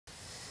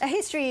A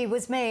history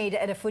was made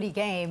at a footy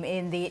game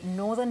in the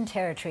Northern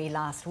Territory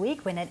last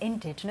week when an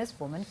Indigenous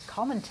woman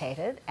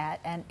commentated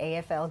at an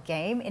AFL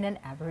game in an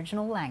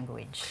Aboriginal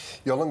language.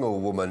 Yolngu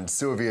woman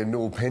Sylvia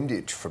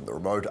Newell-Pendich from the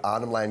remote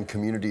Arnhem Land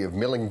community of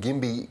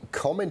Milingimbi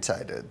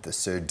commentated the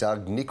Sir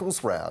Doug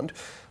Nicholls round,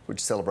 which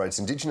celebrates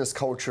Indigenous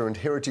culture and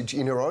heritage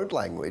in her own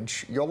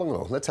language,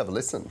 Yolngu. Let's have a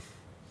listen.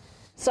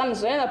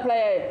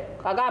 Play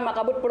kagama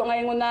kabut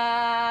pulong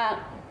nguna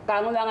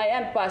kanguna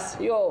ngayon pas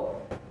yo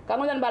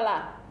kangunan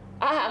bala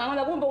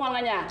kanguna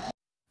kumpungan nga.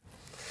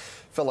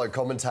 Fellow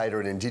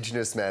commentator and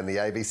Indigenous man, the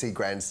ABC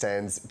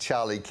Grandstands,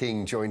 Charlie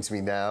King, joins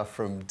me now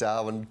from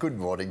Darwin. Good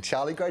morning,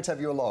 Charlie. Great to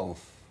have you along.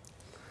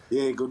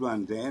 Yeah, good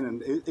one, Dan.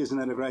 And isn't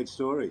that a great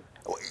story?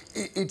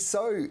 It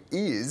so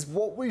is.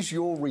 What was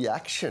your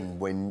reaction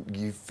when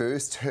you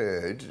first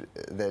heard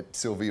that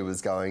Sylvia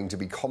was going to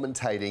be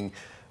commentating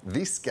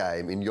this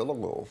game in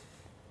Yolngu?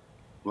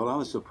 Well, I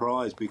was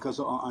surprised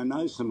because I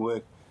know some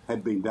work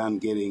had been done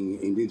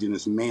getting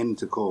Indigenous men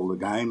to call the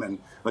game, and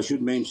I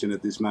should mention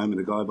at this moment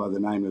a guy by the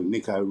name of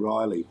Nick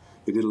O'Reilly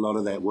who did a lot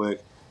of that work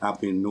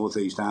up in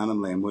northeast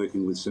Arnhem Land,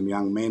 working with some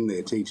young men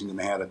there, teaching them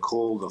how to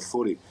call the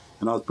footy.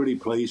 And I was pretty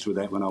pleased with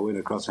that when I went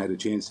across and had a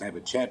chance to have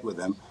a chat with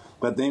them.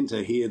 But then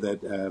to hear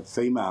that a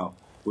female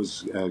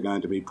was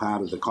going to be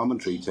part of the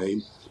commentary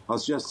team, I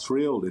was just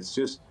thrilled. It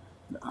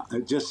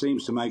just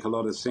seems to make a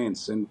lot of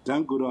sense. And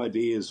don't good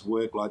ideas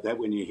work like that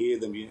when you hear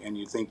them and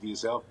you think to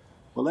yourself,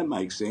 well, that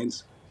makes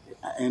sense.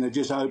 And it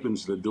just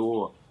opens the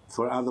door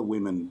for other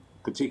women,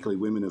 particularly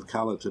women of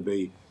colour, to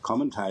be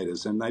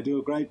commentators. And they do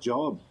a great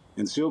job.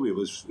 And Sylvia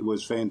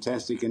was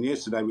fantastic. And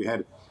yesterday we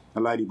had a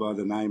lady by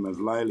the name of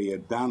Lelia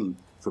Dunn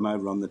from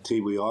over on the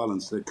Tiwi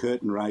Islands. The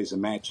curtain raiser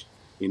match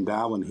in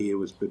Darwin here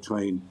was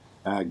between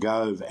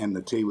Gove and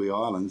the Tiwi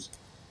Islands.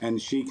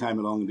 And she came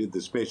along and did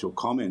the special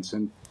comments.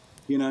 And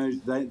you know,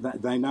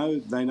 they know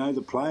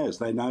the players.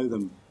 They know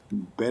them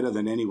better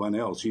than anyone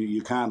else.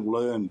 You can't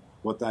learn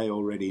what they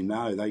already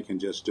know. They can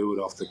just do it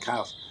off the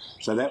cuff.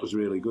 So that was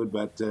really good.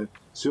 But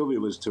Sylvia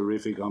was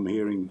terrific. I'm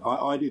hearing.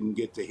 I didn't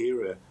get to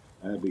hear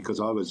her because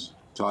I was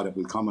tied up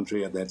with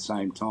commentary at that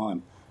same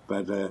time.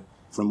 But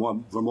from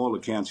all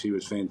accounts, she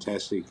was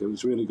fantastic. It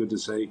was really good to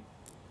see.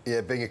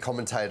 Yeah, being a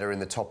commentator in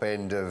the top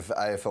end of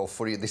AFL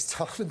footy at this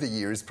time of the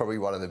year is probably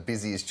one of the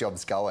busiest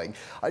jobs going.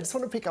 I just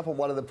want to pick up on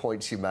one of the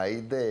points you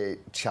made there,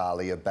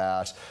 Charlie,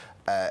 about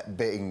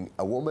being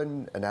a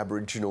woman, an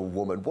Aboriginal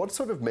woman. What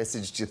sort of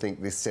message do you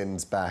think this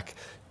sends back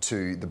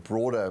to the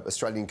broader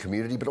Australian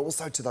community, but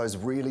also to those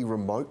really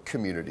remote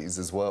communities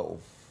as well?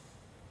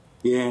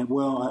 Yeah,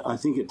 well, I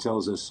think it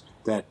tells us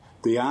that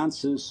the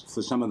answers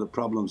for some of the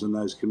problems in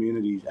those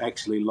communities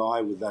actually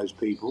lie with those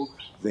people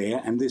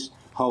there. And this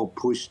whole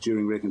push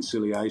during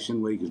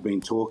Reconciliation Week has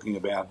been talking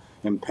about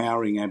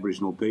empowering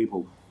Aboriginal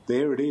people.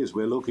 There it is.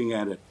 We're looking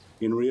at it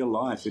in real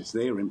life. It's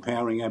there,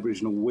 empowering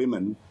Aboriginal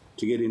women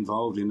to get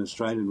involved in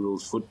Australian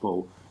rules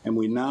football. And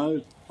we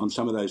know on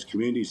some of those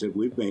communities that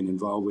we've been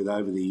involved with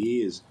over the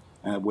years,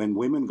 when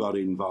women got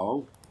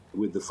involved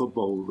with the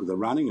football, the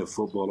running of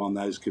football on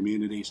those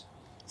communities,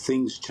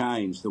 things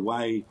changed. The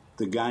way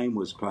the game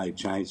was played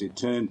changed. It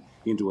turned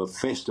into a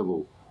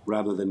festival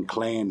rather than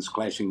clans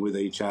clashing with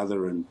each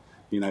other and,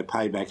 you know,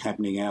 payback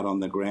happening out on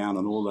the ground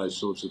and all those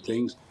sorts of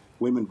things.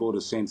 Women brought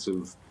a sense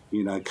of,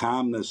 you know,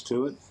 calmness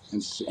to it.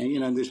 And you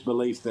know, this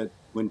belief that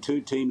when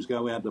two teams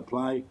go out to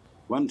play,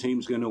 one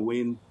team's going to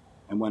win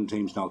and one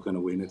team's not going to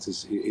win. It's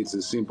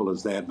as simple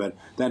as that. But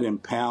that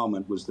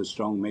empowerment was the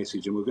strong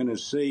message. And we're going to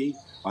see,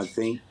 I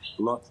think,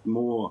 a lot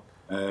more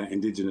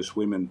Indigenous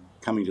women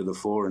coming to the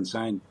fore and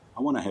saying,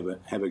 I want to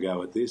have a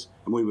go at this.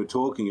 And we were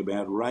talking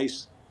about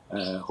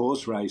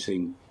horse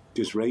racing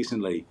just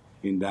recently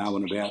in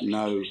Darwin, about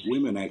no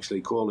women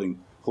actually calling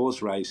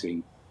horse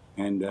racing.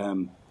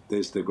 And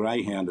there's the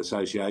Greyhound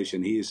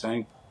Association here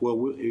saying,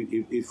 well,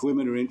 if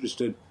women are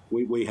interested,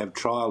 we have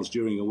trials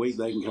during a week.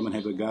 They can come and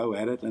have a go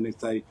at it. And if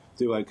they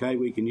do okay,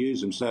 we can use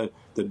them. So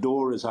the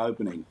door is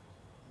opening.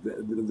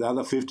 The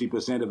other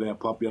 50% of our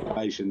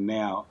population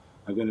now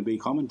are going to be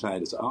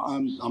commentators.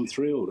 I'm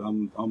thrilled.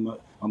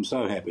 I'm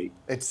so happy.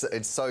 It's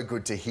so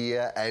good to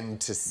hear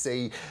and to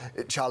see.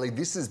 Charlie,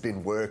 this has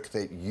been work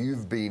that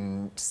you've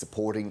been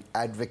supporting,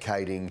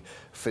 advocating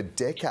for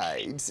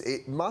decades.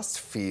 It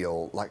must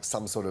feel like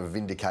some sort of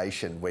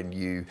vindication when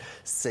you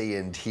see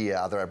and hear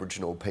other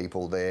Aboriginal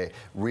people there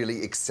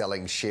really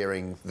excelling,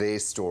 sharing their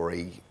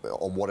story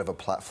on whatever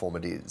platform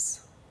it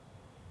is.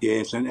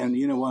 Yes, and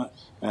you know what,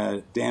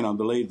 Dan, I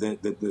believe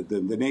that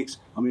the next,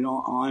 I mean,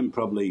 I'm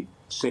probably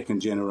second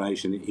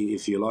generation,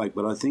 if you like,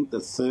 but I think the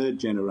third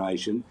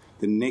generation,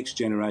 the next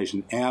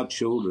generation, our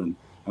children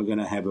are going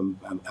to have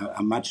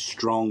a much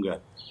stronger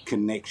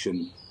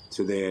connection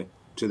to their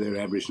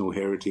Aboriginal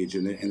heritage,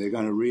 and they're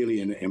going to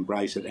really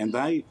embrace it. And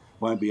they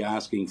won't be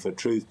asking for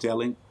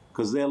truth-telling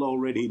because they'll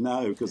already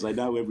know, because they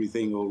know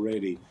everything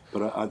already.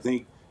 But I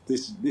think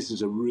this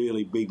is a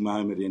really big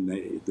moment in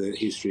the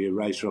history of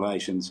race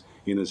relations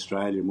in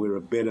Australia, and we're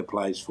a better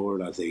place for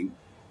it, I think.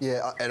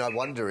 Yeah, and I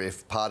wonder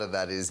if part of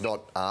that is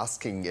not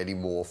asking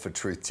anymore for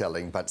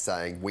truth-telling, but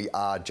saying we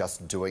are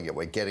just doing it,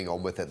 we're getting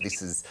on with it,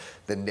 this is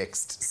the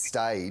next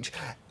stage.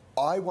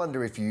 I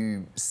wonder if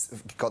you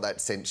got that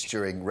sense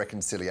during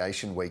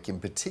Reconciliation Week in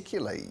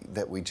particular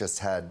that we just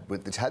had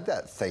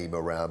that theme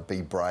around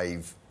be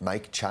brave,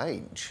 make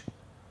change.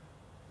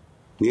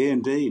 Yeah,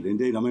 indeed. I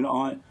mean,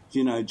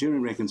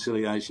 during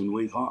Reconciliation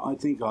Week, I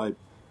think I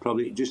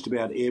probably just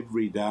about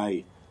every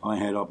day I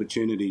had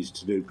opportunities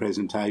to do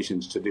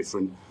presentations to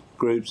different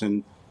groups,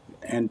 and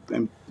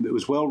it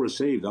was well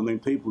received. I mean,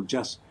 people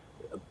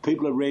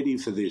are ready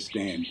for this,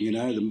 Dan. You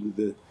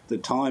know, the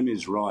time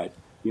is right.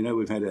 You know,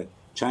 we've had a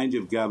change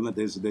of government.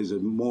 There's a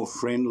more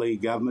friendly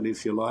government,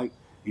 if you like,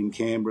 in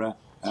Canberra.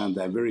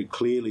 They're very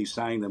clearly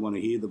saying they want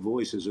to hear the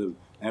voices of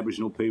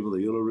Aboriginal people,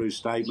 the Uluru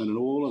Statement, and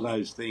all of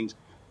those things.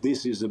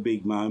 This is a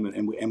big moment,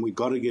 and we've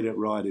got to get it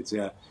right. It's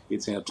our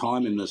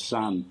time in the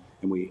sun,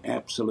 and we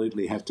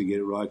absolutely have to get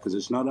it right, because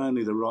it's not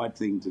only the right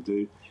thing to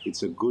do,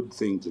 it's a good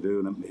thing to do,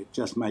 and it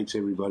just makes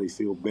everybody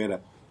feel better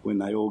when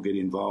they all get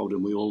involved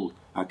and we all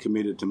are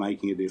committed to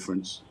making a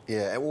difference.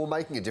 Yeah, and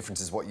making a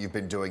difference is what you've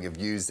been doing, of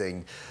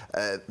using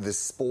the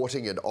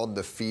sporting and on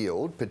the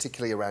field,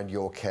 particularly around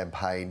your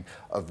campaign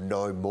of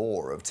No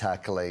More, of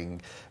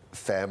tackling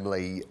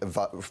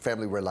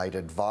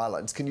family-related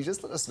violence. Can you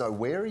just let us know,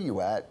 where are you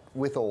at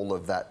with all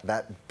of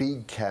that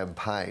big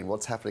campaign?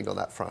 What's happening on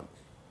that front?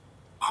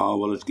 Oh,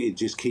 well, it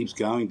just keeps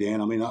going, Dan.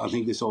 I mean, I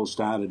think this all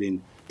started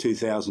in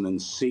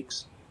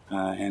 2006,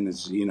 and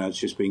it's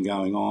just been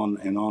going on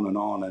and on and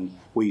on. And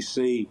we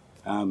see,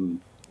 some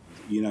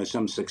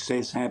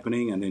success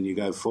happening, and then you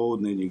go forward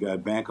and then you go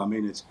back. I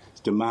mean, it's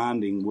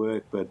demanding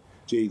work, but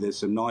gee, there's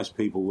some nice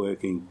people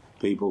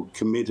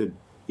committed,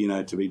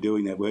 to be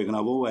doing that work. And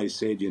I've always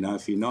said,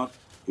 if you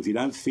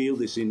don't feel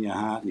this in your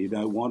heart and you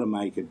don't want to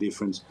make a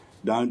difference,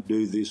 don't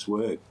do this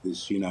work.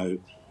 This,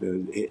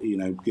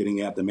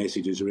 getting out the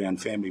messages around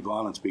family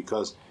violence,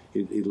 because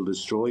it'll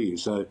destroy you.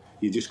 So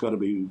you just got to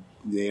be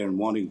there and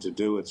wanting to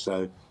do it.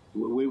 So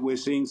we're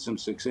seeing some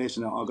success.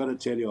 And I've got to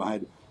tell you, I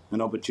had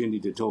an opportunity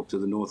to talk to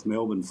the North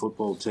Melbourne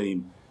football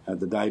team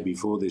the day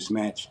before this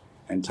match,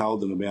 and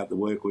told them about the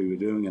work we were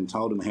doing, and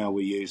told them how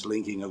we use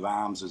linking of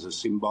arms as a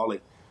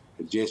symbolic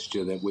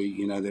gesture that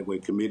we're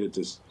committed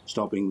to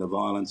stopping the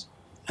violence.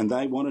 And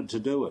they wanted to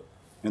do it.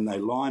 And they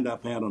lined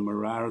up out on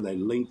Marara, they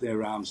linked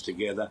their arms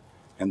together,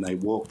 and they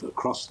walked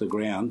across the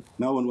ground.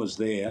 No one was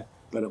there,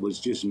 but it was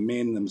just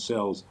men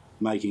themselves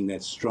making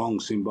that strong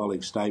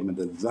symbolic statement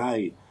that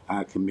they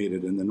are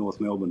committed, and the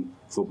North Melbourne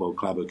Football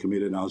Club are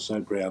committed, and I was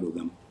so proud of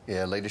them.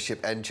 Yeah,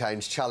 leadership and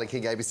change. Charlie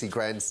King, ABC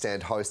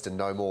Grandstand host and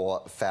No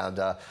More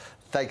founder,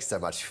 thanks so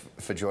much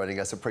for joining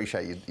us.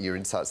 Appreciate your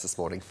insights this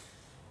morning.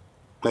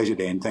 Pleasure,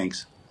 Dan.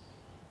 Thanks.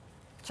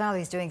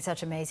 Charlie's doing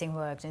such amazing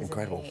work, isn't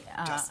Incredible. he?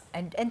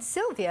 And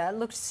Sylvia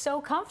looked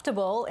so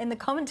comfortable in the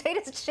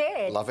commentator's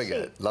chair. Loving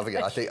it. I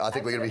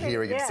think we're going to be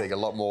hearing and seeing a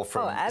lot more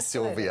from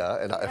Sylvia,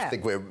 and I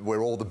think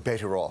we're all the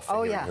better off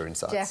hearing her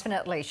insights.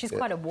 Definitely. She's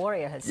quite a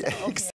warrior herself.